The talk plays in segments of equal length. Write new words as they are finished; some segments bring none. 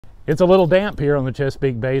It's a little damp here on the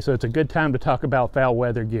Chesapeake Bay, so it's a good time to talk about foul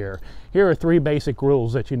weather gear. Here are 3 basic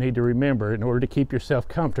rules that you need to remember in order to keep yourself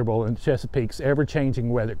comfortable in Chesapeake's ever-changing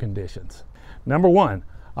weather conditions. Number 1,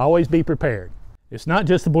 always be prepared. It's not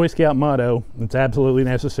just the Boy Scout motto, it's absolutely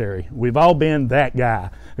necessary. We've all been that guy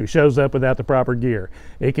who shows up without the proper gear.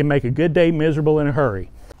 It can make a good day miserable in a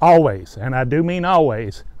hurry. Always, and I do mean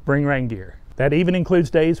always, bring rain gear. That even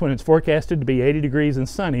includes days when it's forecasted to be 80 degrees and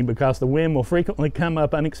sunny because the wind will frequently come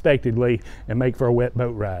up unexpectedly and make for a wet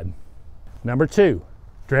boat ride. Number 2,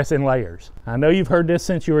 dress in layers. I know you've heard this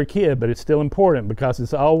since you were a kid, but it's still important because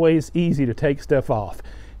it's always easy to take stuff off.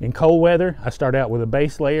 In cold weather, I start out with a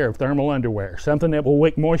base layer of thermal underwear, something that will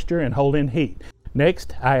wick moisture and hold in heat.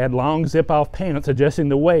 Next, I add long zip-off pants adjusting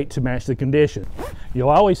the weight to match the condition. You'll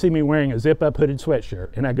always see me wearing a zip-up hooded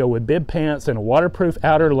sweatshirt, and I go with bib pants and a waterproof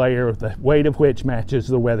outer layer, the weight of which matches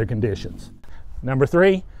the weather conditions. Number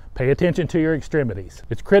 3, pay attention to your extremities.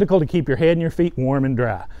 It's critical to keep your head and your feet warm and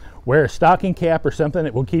dry. Wear a stocking cap or something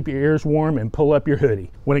that will keep your ears warm and pull up your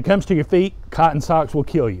hoodie. When it comes to your feet, cotton socks will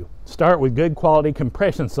kill you. Start with good quality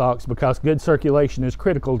compression socks because good circulation is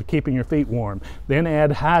critical to keeping your feet warm. Then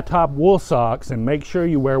add high top wool socks and make sure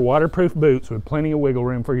you wear waterproof boots with plenty of wiggle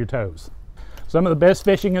room for your toes. Some of the best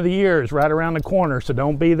fishing of the year is right around the corner, so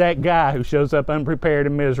don't be that guy who shows up unprepared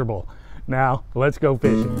and miserable. Now, let's go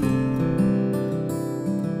fishing.